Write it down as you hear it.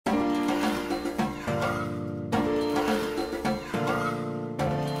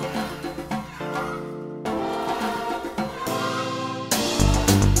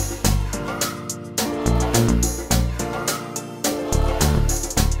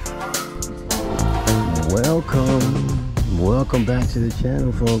Welcome back to the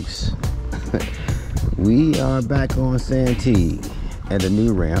channel, folks. We are back on Santee at a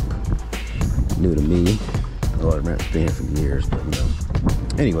new ramp. New to me. Well, the ramp's been here for years, but you know.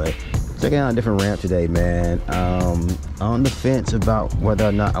 Anyway, checking out a different ramp today, man. On the fence about whether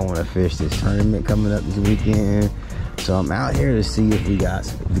or not I want to fish this tournament coming up this weekend. So I'm out here to see if we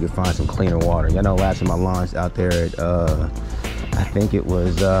can find some cleaner water. Y'all know last time I launched out there at I think it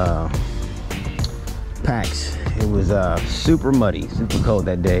was PAX. It was super muddy, super cold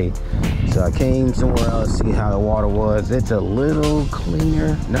that day. So I came somewhere else to see how the water was. It's a little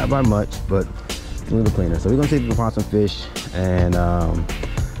cleaner, not by much, but a little cleaner. So we're gonna see if we can find some fish and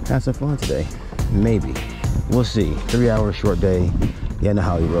have some fun today. Maybe. We'll see. 3 hour short day. You know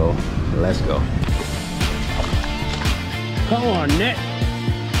how we roll. Let's go. Come on, Nick.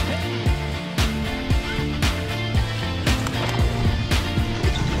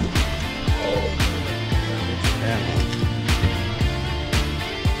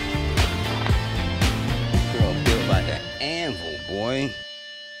 Boy.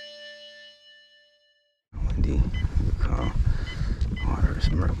 Windy, calm. Water is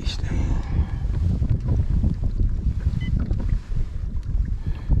murky stain.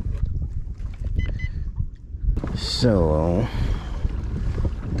 So,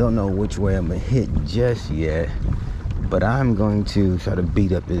 don't know which way I'm gonna hit just yet, but I'm going to try to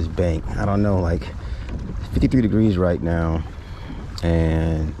beat up this bank. I don't know, like 53 degrees right now,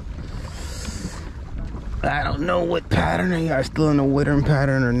 and I don't know what pattern. Are you still in the withering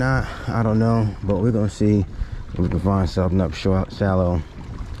pattern or not? I don't know, but we're gonna see if we can find something up shallow,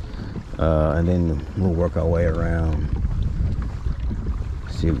 and then we'll work our way around.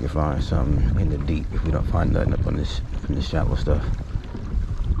 See if we can find something in the deep. If we don't find nothing up on this from the shallow stuff,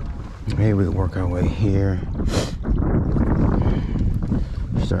 maybe we can work our way here.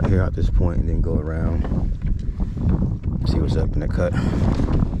 Start here at this point and then go around. See what's up in the cut.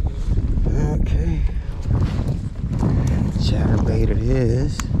 Okay. ChatterBait it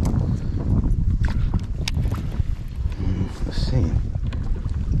is. Let's see.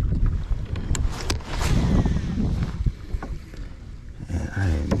 And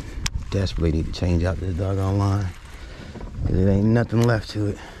I desperately need to change out this doggone line, because there ain't nothing left to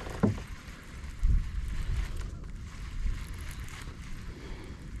it.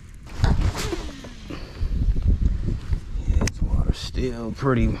 Yeah, this water's still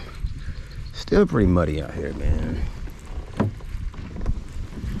pretty muddy out here, man.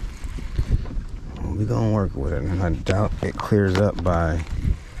 We're gonna work with it, and I doubt it clears up by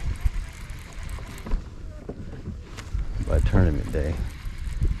tournament day.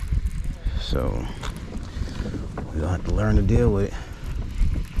 So we'll have to learn to deal with it.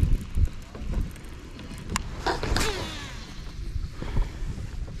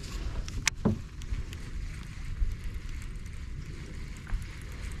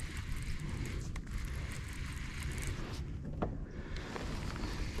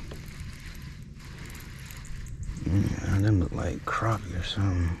 Yeah, them look like crappie or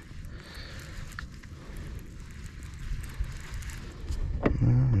something.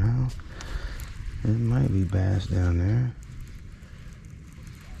 No, it might be bass down there.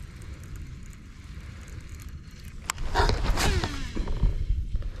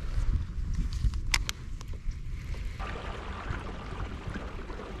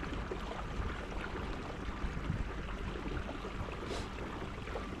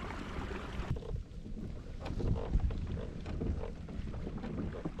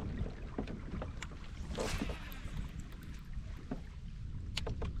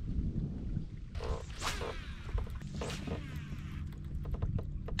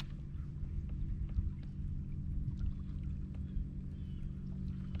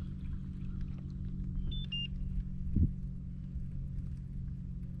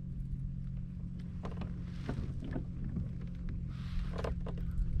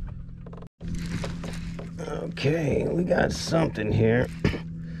 Okay, we got something here.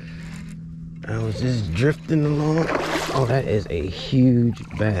 I was just drifting along. Oh, that is a huge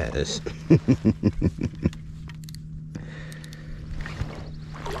bass.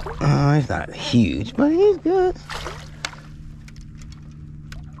 Oh, it's not huge, but he's good.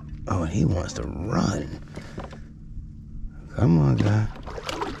 Oh, and he wants to run. Come on, guy.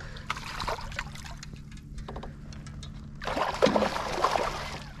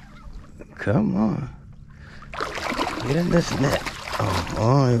 Come on. Get in this net.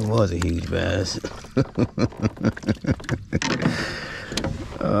 Oh, it was a huge bass.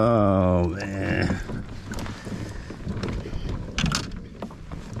 Oh, man.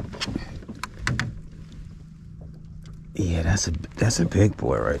 Yeah, that's a big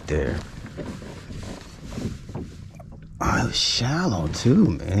boy right there. Oh, it was shallow too,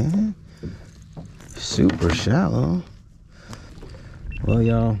 man. Super shallow. Well,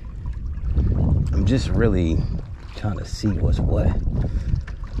 y'all, I'm just really trying to see what's what.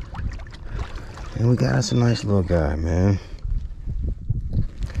 And we got us a nice little guy, man.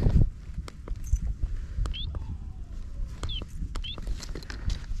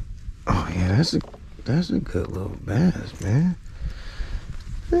 Oh yeah, that's a good little bass, man.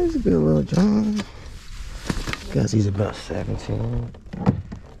 That's a good little John. Guess he's about 17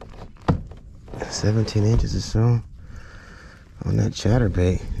 inches or so on that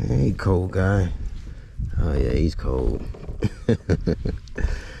chatterbait. Hey, cold guy. Oh yeah, he's cold.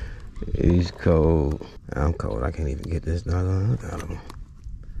 He's cold. I'm cold. I can't even get this doggone look out of him.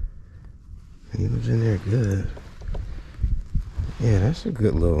 He was in there good. Yeah, that's a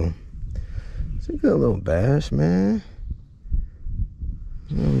good little. It's a good little bass, man.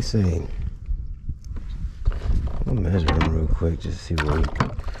 Let me see. I'll measure him real quick just to see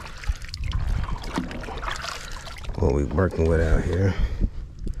what we working with out here.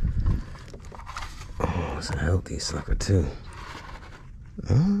 Oh, it's a healthy sucker too.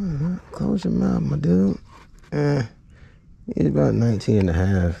 Close your mouth, my dude. He's about 19 and a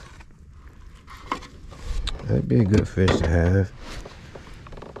half. That'd be a good fish to have.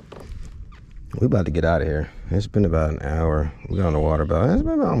 We about to get out of here. It's been about an hour. We got on the water about, it's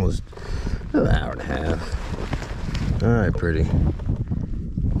been almost an hour and a half. All right, pretty.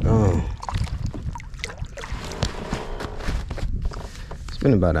 Oh. It's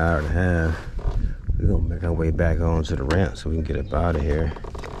been about an hour and a half. We're gonna make our way back on to the ramp so we can get up out of here.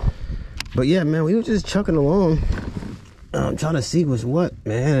 But yeah, man, we were just chucking along. I'm trying to see what's what,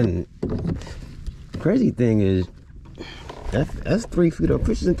 man. The crazy thing is, that's 3 feet of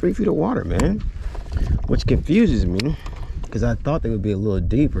fishes in 3 feet of water, man. Which confuses me, because I thought they would be a little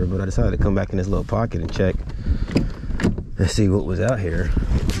deeper, but I decided to come back in this little pocket and check and see what was out here.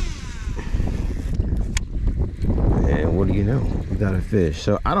 And what do you know? We got a fish.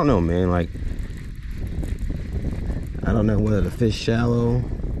 So I don't know, man. Like, I don't know whether the fish shallow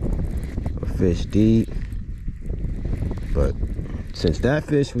or fish deep, but since that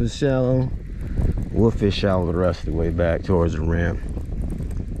fish was shallow, we'll fish shallow the rest of the way back towards the ramp.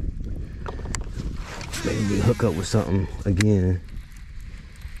 Maybe we hook up with something again.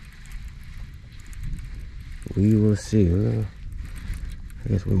 We will see. I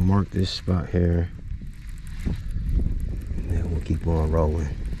guess we'll mark this spot here, and then we'll keep on rolling.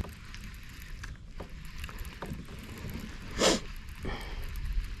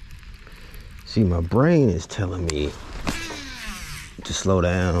 See, my brain is telling me to slow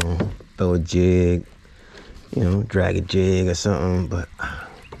down, throw a jig, you know, drag a jig or something, but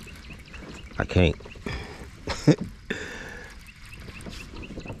I can't.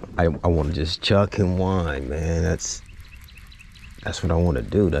 I want to just chuck and wind, man. That's what I want to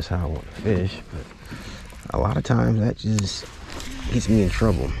do. That's how I want to fish. But a lot of times that just gets me in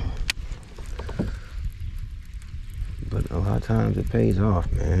trouble. But a lot of times it pays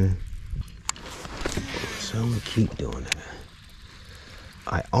off, man. So I'm gonna keep doing that.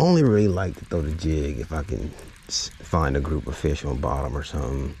 I only really like to throw the jig if I can find a group of fish on bottom or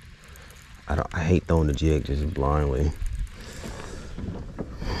something. I hate throwing the jig just blindly.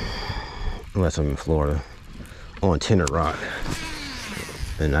 Unless I'm in Florida on Tender Rock.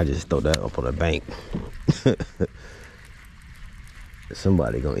 And I just throw that up on the bank.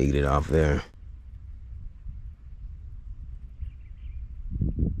 Somebody gonna eat it off there.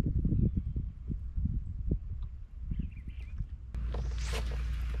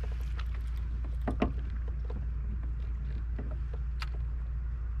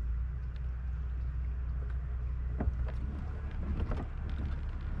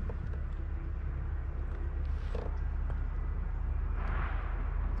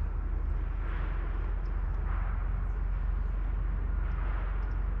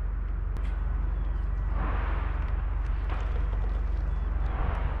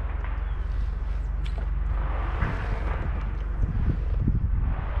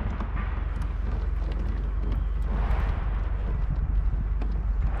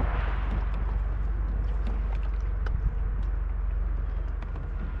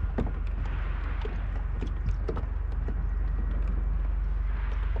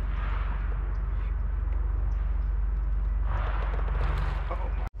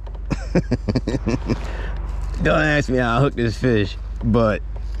 Don't ask me how I hooked this fish, but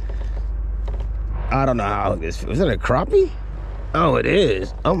I don't know how I hooked this fish. Was that a crappie? Oh, it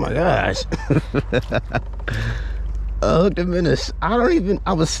is. Oh my gosh. I hooked him in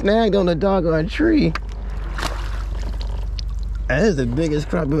I was snagged on a doggone tree. That is the biggest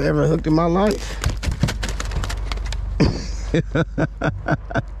crappie I've ever hooked in my life.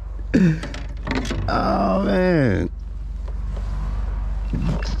 Oh man.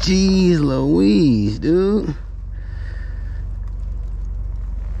 Jeez Louise, dude.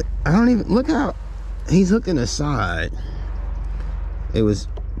 I don't even look how he's hooked in the side. It was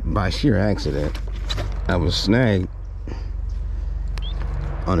by sheer accident. I was snagged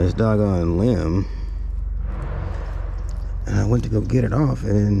on this doggone limb, and I went to go get it off,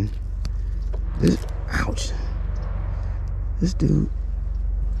 and this, ouch, this dude,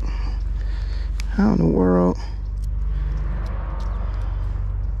 how in the world,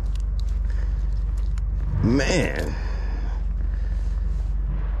 man.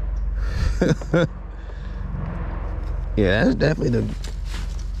 Yeah, that's definitely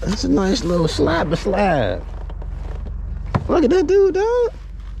that's a nice little slab to slab. Look at that dude, dog.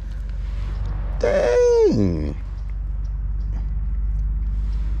 Dang.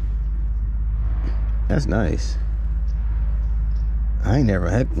 That's nice. I ain't never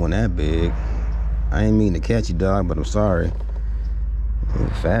had one that big. I ain't mean to catch you, dog, but I'm sorry. You're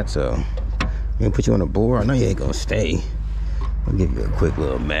fat, so I'm gonna put you on a board. I know you ain't gonna stay. I'll give you a quick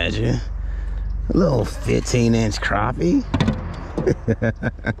little measure. A little 15-inch crappie.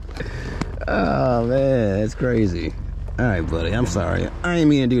 Oh man, that's crazy. All right, buddy, I'm sorry. I ain't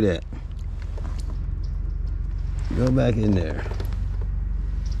mean to do that. Go back in there.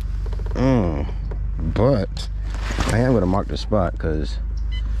 But I am gonna mark the spot because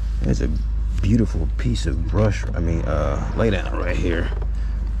there's a beautiful piece of brush, lay down right here.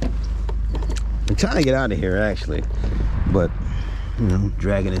 I'm trying to get out of here actually, but you know,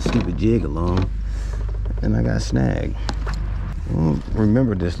 dragging this stupid jig along, and I got snagged. Well,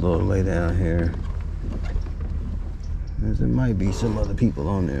 remember this little lay down here, because there might be some other people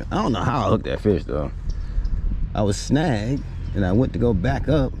on there. I don't know how I hooked that fish though. I was snagged and I went to go back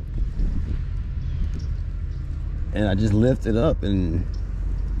up, and I just lifted up, and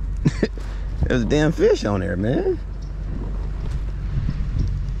there's a damn fish on there, man.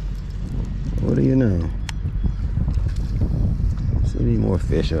 What do you know? So we need more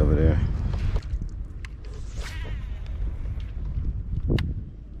fish over there.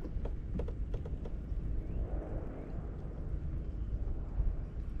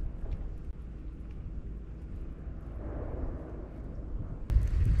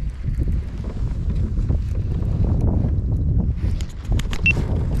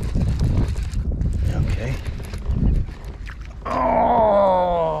 Okay.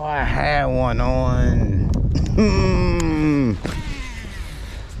 Oh, I had one on.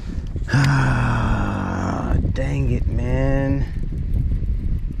 Ah, dang it, man.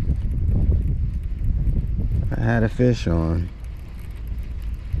 I had a fish on.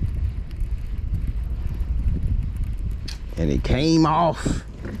 And it came off.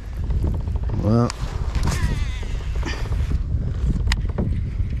 Well,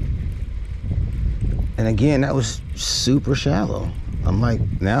 and again, that was super shallow. I'm like,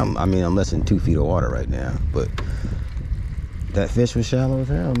 now, I'm less than 2 feet of water right now, but that fish was shallow as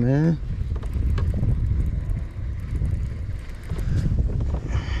hell, man.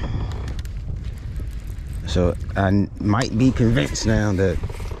 So I might be convinced now that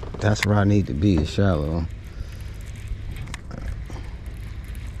that's where I need to be, is shallow.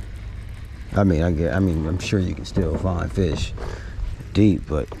 I'm sure you can still find fish deep,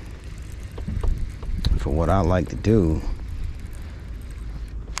 but for what I like to do,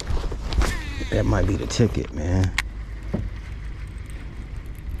 that might be the ticket, man.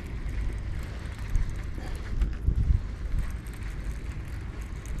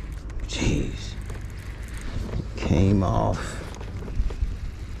 Jeez. Came off.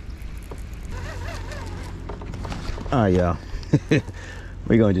 All right, y'all.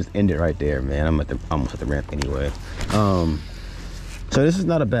 We're gonna just end it right there, man. I'm almost at the ramp anyway. So this is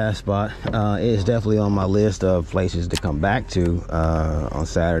not a bad spot. It is definitely on my list of places to come back to on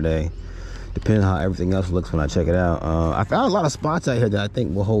Saturday, depending on how everything else looks when I check it out. I found a lot of spots out here that I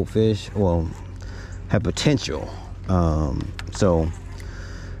think will hold fish, well, have potential. So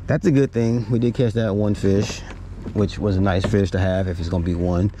that's a good thing. We did catch that one fish, which was a nice fish to have if it's gonna be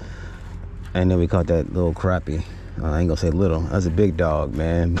one. And then we caught that little crappie. I ain't gonna say little, that's a big dog,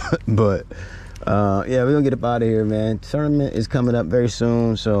 man. but yeah, we're gonna get up out of here, man. Tournament is coming up very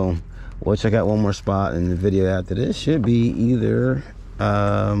soon, so we'll check out one more spot, and the video after this should be either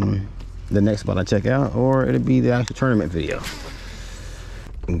the next spot I check out, or it'll be the actual tournament video.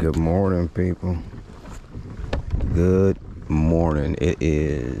 Good morning, people. Good morning. It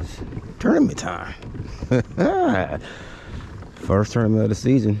is tournament time. First tournament of the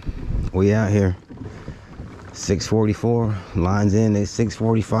season. We out here. 6:44. Lines in at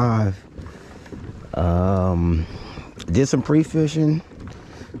 6:45. Did some pre-fishing.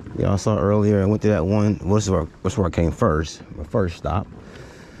 Y'all saw earlier, I went to that one, what's where I came first, my first stop.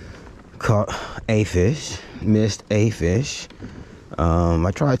 Caught a fish, missed a fish.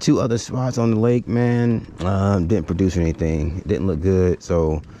 I tried 2 other spots on the lake, man. Didn't produce anything, didn't look good.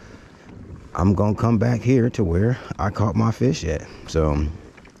 So I'm gonna come back here to where I caught my fish at. So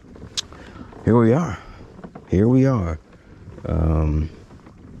here we are.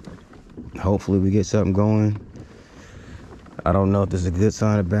 Hopefully we get something going. I don't know if this is a good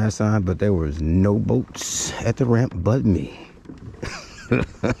sign or bad sign, but there was no boats at the ramp but me.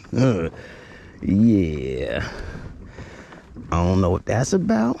 Yeah. I don't know what that's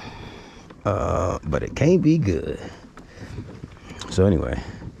about, but it can't be good. So anyway,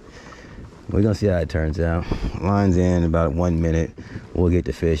 we're gonna see how it turns out. Line's in about 1 minute. We'll get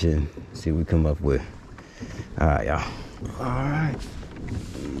to fishing, see what we come up with. All right, y'all. All right,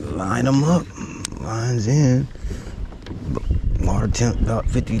 line them up. Line's in. Water temp about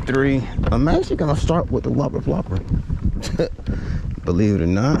 53. I'm actually gonna start with the whopper flopper. Believe it or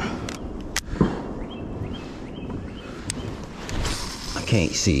not, I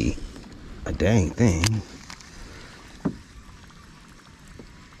can't see a dang thing.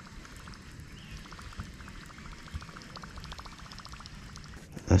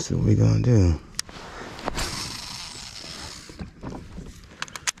 That's what we're gonna do.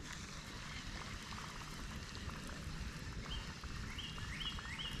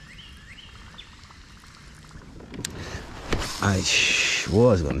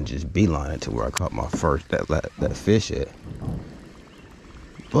 I was gonna just beeline it to where I caught my first that fish at,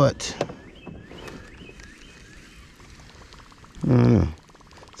 but I don't know.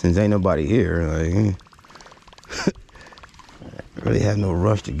 Since ain't nobody here, like, I really have no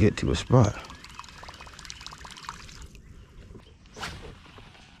rush to get to a spot.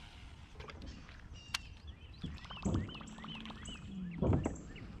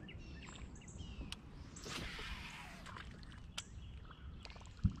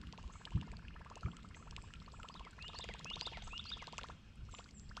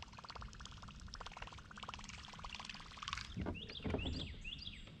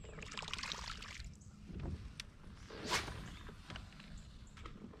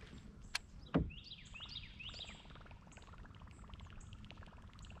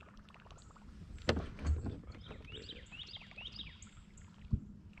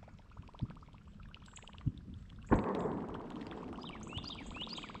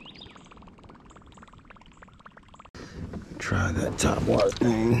 Try that top water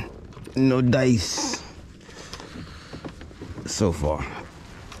thing. No dice so far.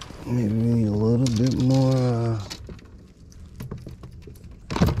 Maybe we need a little bit more.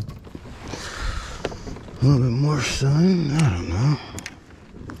 A little bit more sun. I don't know.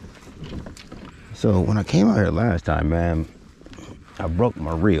 So when I came out here last time, man, I broke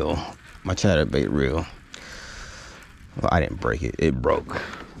my reel, my ChatterBait reel. Well, I didn't break it. It broke.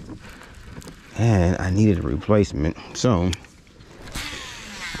 And I needed a replacement, so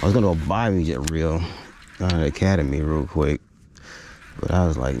I was gonna go buy me a reel down at the Academy real quick, but I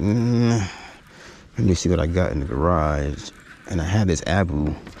was like, let me see what I got in the garage. And I had this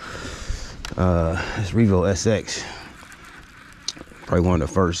Abu, this Revo SX, probably one of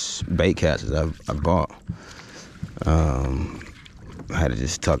the first bait casters I bought. I had it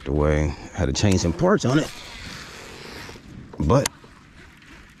just tucked away. Had to change some parts on it, but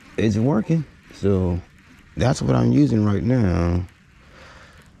it's working. So that's what I'm using right now,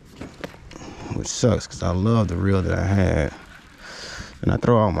 which sucks because I love the reel that I had. And I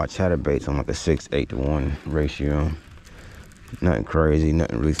throw all my chatterbaits on like a 6:8 to 1 ratio. Nothing crazy,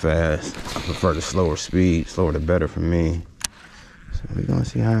 nothing really fast. I prefer the slower speed, slower the better for me. So we're gonna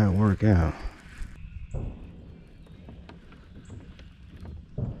see how it work out.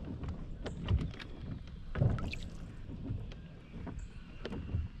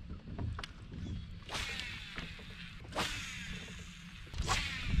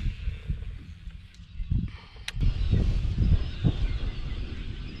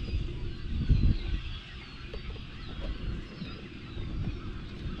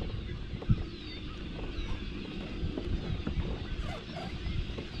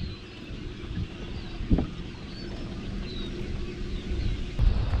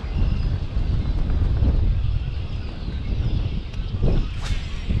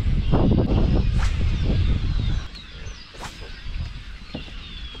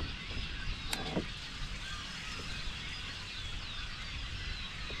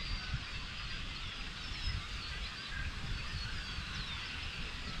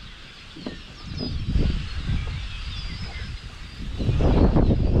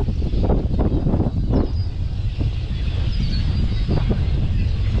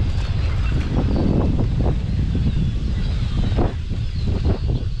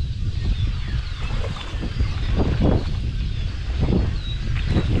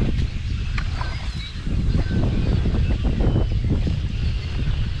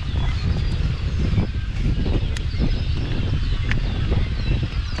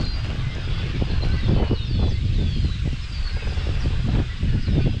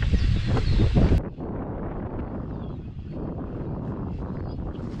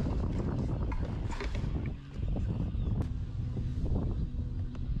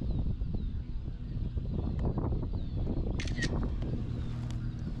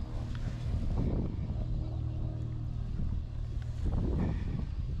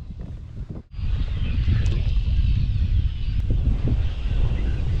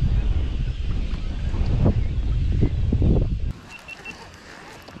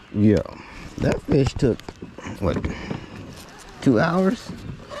 Yeah, that fish took, what, 2 hours?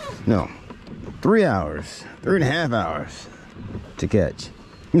 No, 3 hours, 3.5 hours to catch.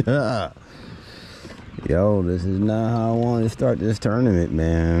 Yo, this is not how I wanted to start this tournament,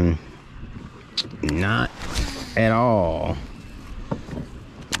 man. Not at all.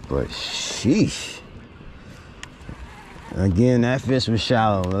 But sheesh. Again, that fish was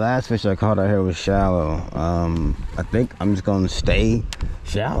shallow. The last fish I caught out here was shallow. I think I'm just gonna stay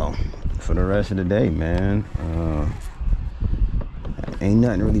shallow for the rest of the day, man. Ain't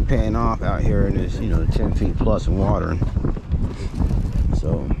nothing really paying off out here in this, 10 feet plus of water.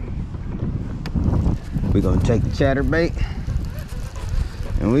 So we're gonna take the chatterbait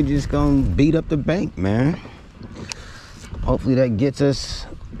and we're just gonna beat up the bank, man. Hopefully that gets us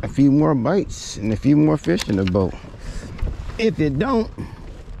a few more bites and a few more fish in the boat. If it don't,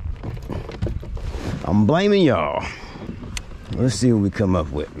 I'm blaming y'all. Let's see what we come up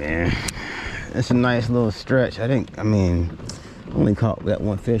with, man. That's a nice little stretch. Only caught that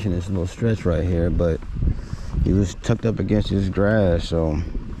one fish in this little stretch right here, but he was tucked up against this grass, so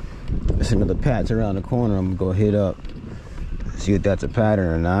there's another patch around the corner. I'm gonna go hit up, see if that's a pattern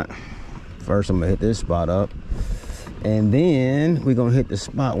or not. First, I'm gonna hit this spot up, and then we're gonna hit the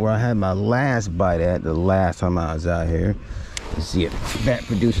spot where I had my last bite at the last time I was out here, to see if that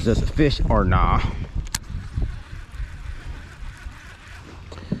produces us a fish or not.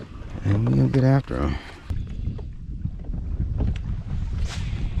 And we're gonna get after him.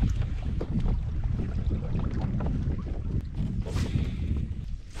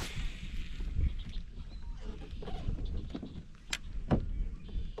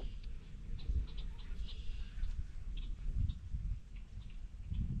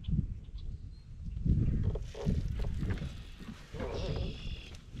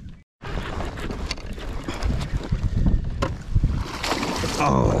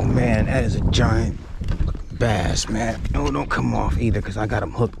 Oh man, that is a giant bass, man. Oh, don't come off either, because I got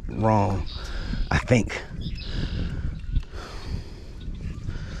him hooked wrong, I think.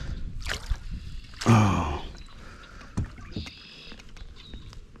 Oh.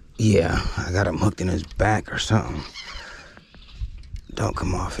 Yeah, I got him hooked in his back or something. Don't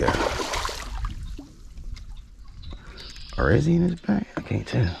come off here. Or is he in his back? I can't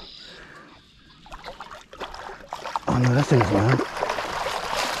tell. Oh no, that's in his line.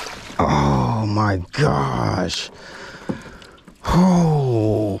 Oh my gosh.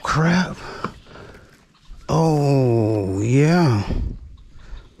 Oh crap. Oh yeah.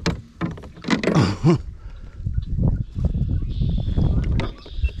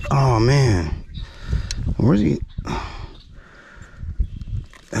 Oh man. Where's he?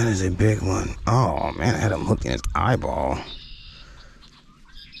 That is a big one. Oh man, I had him hooked in his eyeball.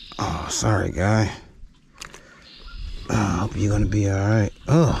 Oh, sorry guy. I hope you're gonna be alright.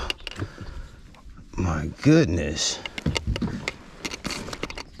 Oh my goodness.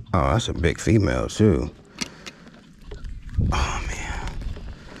 Oh, that's a big female too. Oh man.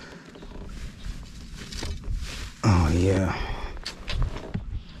 Oh yeah.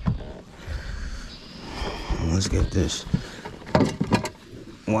 Let's get this.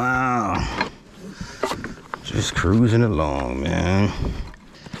 Wow. Just cruising along, man.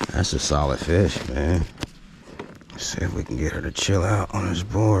 That's a solid fish, man. Let's see if we can get her to chill out on this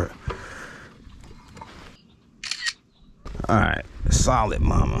board. All right, solid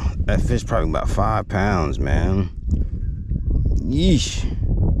mama. That fish probably about 5 pounds, man. Yeesh.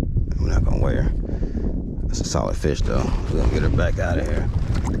 I'm not gonna weigh her. That's a solid fish though. We're gonna get her back out of here.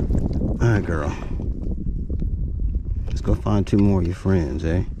 All right, girl. Let's go find 2 more of your friends,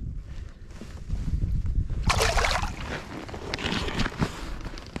 eh?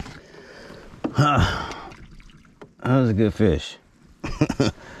 That was a good fish.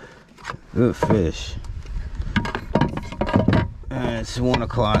 Good fish. It's 1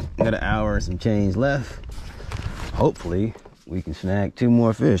 o'clock. Got an hour and some change left. Hopefully, we can snag 2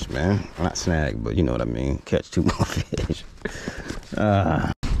 more fish, man. Well, not snag, but you know what I mean. Catch 2 more fish.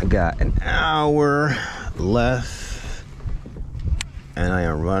 I got an hour left, and I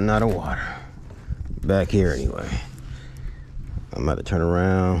am running out of water. Back here, anyway. I'm about to turn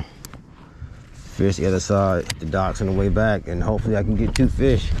around, fish the other side, hit the docks on the way back, and hopefully I can get 2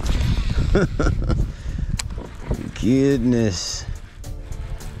 fish. Goodness.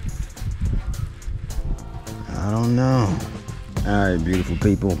 I don't know. All right, beautiful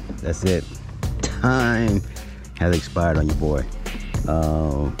people. That's it. Time has expired on your boy.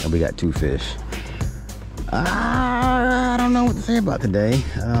 And we got 2 fish. I don't know what to say about today.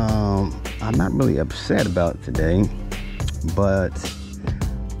 I'm not really upset about today, but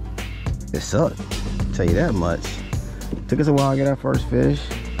it sucked. I'll tell you that much. Took us a while to get our first fish.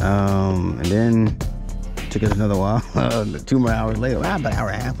 And then took us another while, 2 more hours later, about an hour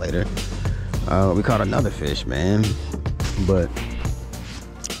and a half later, we caught another fish, man. But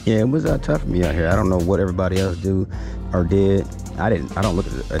yeah, it was tough for me out here. I don't know what everybody else do or did. I don't look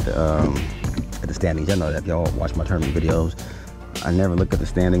at the standings. Y'all know that if y'all watch my tournament videos. I never look at the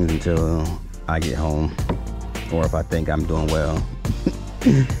standings until I get home, or if I think I'm doing well.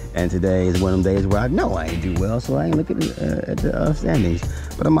 And today is one of them days where I know I ain't do well, so I ain't looking at the standings.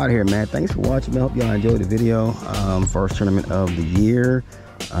 But I'm out here, man. Thanks for watching. I hope y'all enjoyed the video. First tournament of the year.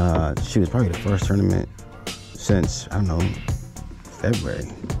 Shoot, it's probably the first tournament since, I don't know, February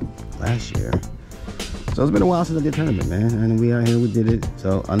last year. So it's been a while since I did a tournament, man. And we out here, we did it.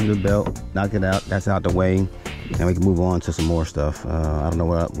 So under the belt, knocked it out. That's out the way. And we can move on to some more stuff. I don't know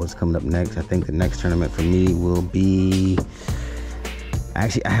what's coming up next. I think the next tournament for me will be...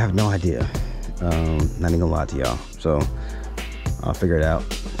 Actually, I have no idea. Not even gonna lie to y'all. So I'll figure it out,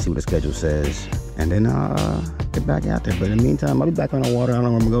 see what the schedule says, and then I'll get back out there. But in the meantime, I'll be back on the water. I don't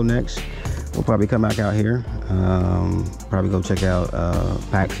know where I'm gonna go next. We'll probably come back out here. Probably go check out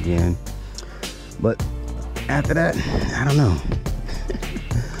packs again. But after that, I don't know.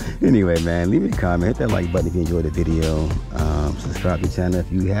 Anyway, man, leave me a comment. Hit that like button if you enjoyed the video. Subscribe to the channel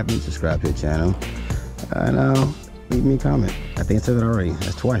if you haven't subscribed to the channel. And leave me a comment. I think I said it already.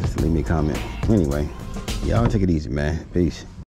 That's twice. Leave me a comment. Anyway, y'all take it easy, man. Peace.